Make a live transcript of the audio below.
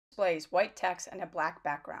displays white text and a black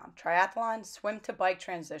background. Triathlon swim to bike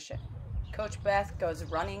transition. Coach Beth goes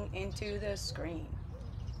running into the screen.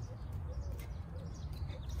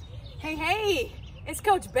 Hey, it's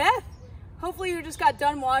Coach Beth. Hopefully you just got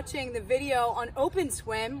done watching the video on open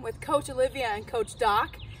swim with Coach Olivia and Coach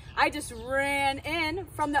Doc. I just ran in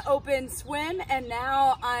from the open swim and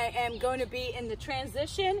now I am going to be in the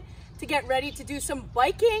transition to get ready to do some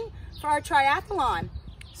biking for our triathlon.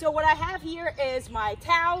 So what I have here is my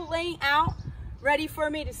towel laying out, ready for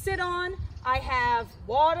me to sit on. I have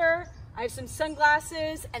water, I have some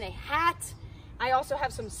sunglasses and a hat. I also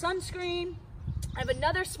have some sunscreen. I have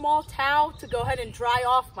another small towel to go ahead and dry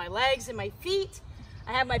off my legs and my feet.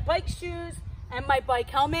 I have my bike shoes and my bike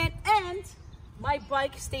helmet and my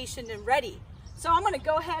bike stationed and ready. So I'm gonna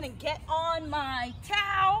go ahead and get on my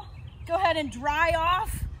towel, go ahead and dry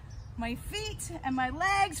off my feet and my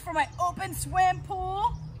legs for my open swim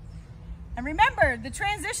pool. And remember, the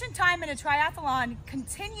transition time in a triathlon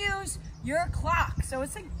continues your clock. So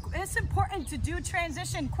it's important to do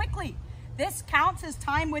transition quickly. This counts as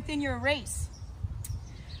time within your race.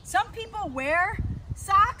 Some people wear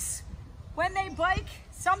socks when they bike,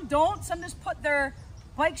 some don't. Some just put their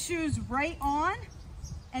bike shoes right on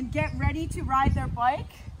and get ready to ride their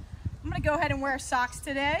bike. I'm gonna go ahead and wear socks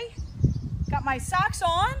today. Got my socks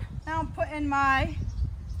on. Now I'm putting my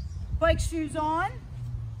bike shoes on.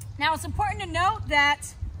 Now it's important to note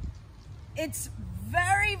that it's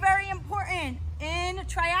very, very important in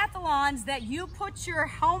triathlons that you put your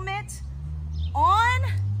helmet on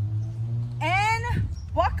and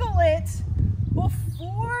buckle it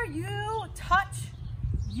before you touch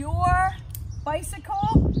your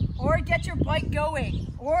bicycle or get your bike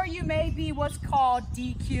going. Or you may be what's called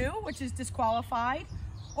DQ, which is disqualified,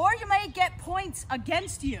 or you may get points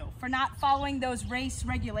against you for not following those race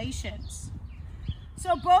regulations.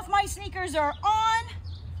 So both my sneakers are on,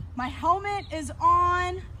 my helmet is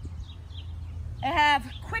on, I have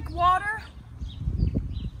quick water.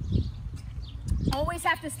 Always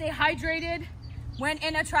have to stay hydrated when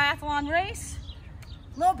in a triathlon race.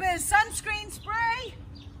 A little bit of sunscreen spray.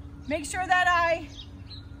 Make sure that I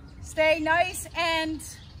stay nice and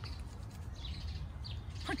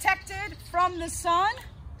protected from the sun.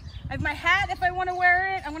 I have my hat if I want to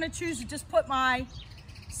wear it. I'm going to choose to just put my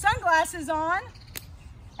sunglasses on.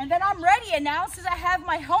 And then I'm ready. And now since I have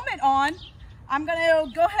my helmet on, I'm going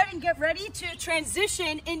to go ahead and get ready to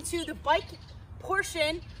transition into the bike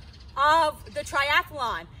portion of the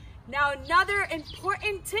triathlon. Now, another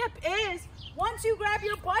important tip is once you grab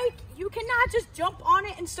your bike, you cannot just jump on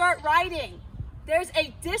it and start riding. There's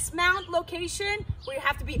a dismount location where you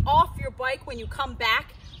have to be off your bike when you come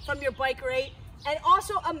back from your bike ride, and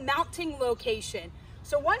also a mounting location.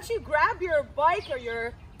 So once you grab your bike or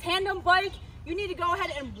your tandem bike, you need to go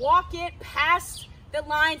ahead and walk it past the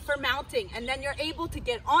line for mounting, and then you're able to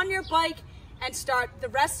get on your bike and start the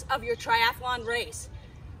rest of your triathlon race.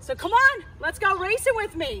 So come on, let's go racing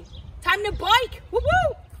with me. Time to bike,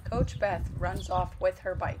 woo-woo! Coach Beth runs off with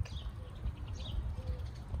her bike.